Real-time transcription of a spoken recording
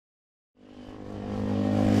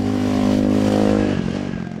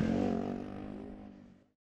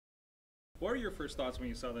What were your first thoughts when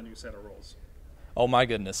you saw the new set of rules? Oh my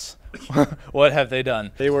goodness, what have they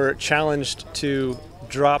done? They were challenged to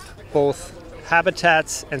drop both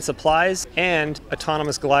habitats and supplies and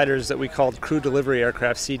autonomous gliders that we called crew delivery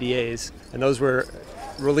aircraft, CDAs, and those were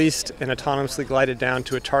released and autonomously glided down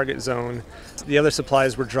to a target zone. The other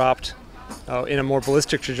supplies were dropped in a more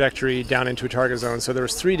ballistic trajectory down into a target zone. So there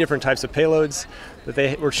was 3 different types of payloads that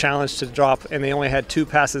they were challenged to drop, and they only had 2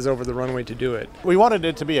 passes over the runway to do it. We wanted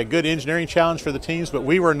it to be a good engineering challenge for the teams, but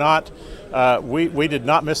we were not, we did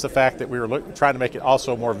not miss the fact that we were trying to make it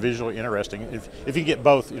also more visually interesting. If you get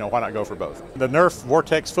both, why not go for both? The Nerf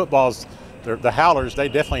Vortex footballs, the howlers, they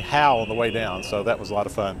definitely howl on the way down, so that was a lot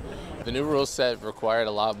of fun. The new rule set required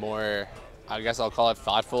a lot more, I guess I'll call it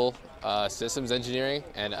thoughtful systems engineering,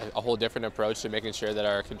 and a whole different approach to making sure that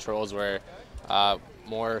our controls were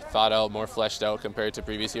more thought out, more fleshed out compared to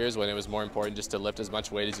previous years when it was more important just to lift as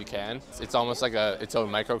much weight as you can. It's almost like its own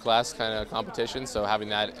microclass kind of competition, so having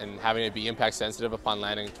that and having it be impact sensitive upon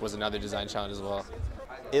landing was another design challenge as well.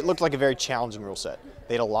 It looked like a very challenging rule set.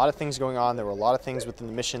 They had a lot of things going on, there were a lot of things within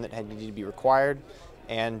the mission that needed to be required,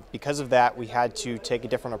 and because of that we had to take a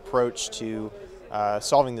different approach to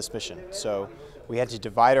solving this mission. So we had to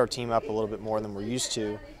divide our team up a little bit more than we're used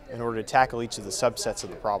to in order to tackle each of the subsets of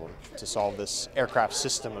the problem to solve this aircraft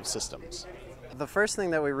system of systems. The first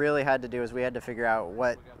thing that we really had to do is we had to figure out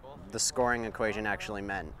what the scoring equation actually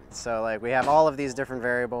meant. So like we have all of these different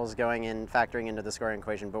variables going in, factoring into the scoring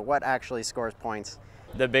equation, but what actually scores points?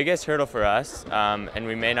 The biggest hurdle for us, and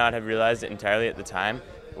we may not have realized it entirely at the time,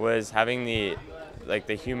 was having the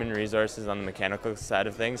human resources on the mechanical side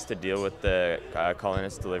of things to deal with the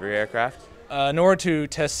colonist delivery aircraft. In order to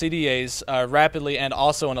test CDAs rapidly and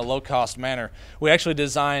also in a low-cost manner, we actually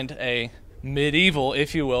designed a medieval,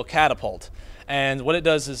 if you will, catapult. And what it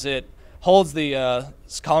does is it holds the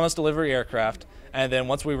colonist delivery aircraft, and then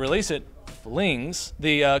once we release it, flings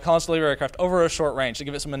the colonist delivery aircraft over a short range to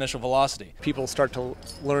give it some initial velocity. People start to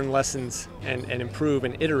learn lessons and improve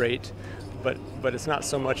and iterate, but it's not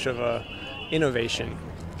so much of a innovation.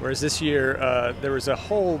 Whereas this year, there was a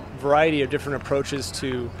whole variety of different approaches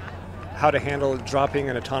to how to handle dropping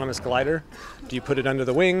an autonomous glider. Do you put it under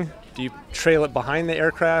the wing? Do you trail it behind the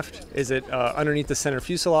aircraft? Is it underneath the center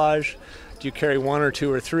fuselage? Do you carry 1 or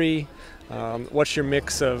 2 or 3? What's your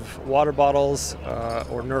mix of water bottles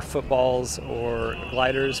or Nerf footballs or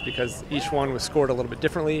gliders? Because each one was scored a little bit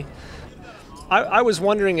differently. I was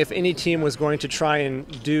wondering if any team was going to try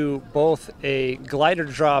and do both a glider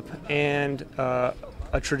drop and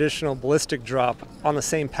a traditional ballistic drop on the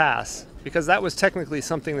same pass, because that was technically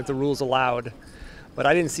something that the rules allowed. But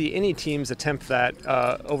I didn't see any teams attempt that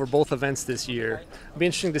over both events this year. It'll be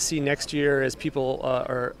interesting to see next year as people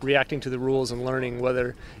are reacting to the rules and learning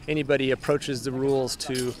whether anybody approaches the rules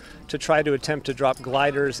to try to attempt to drop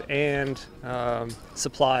gliders and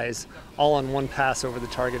supplies all on one pass over the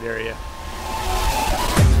target area.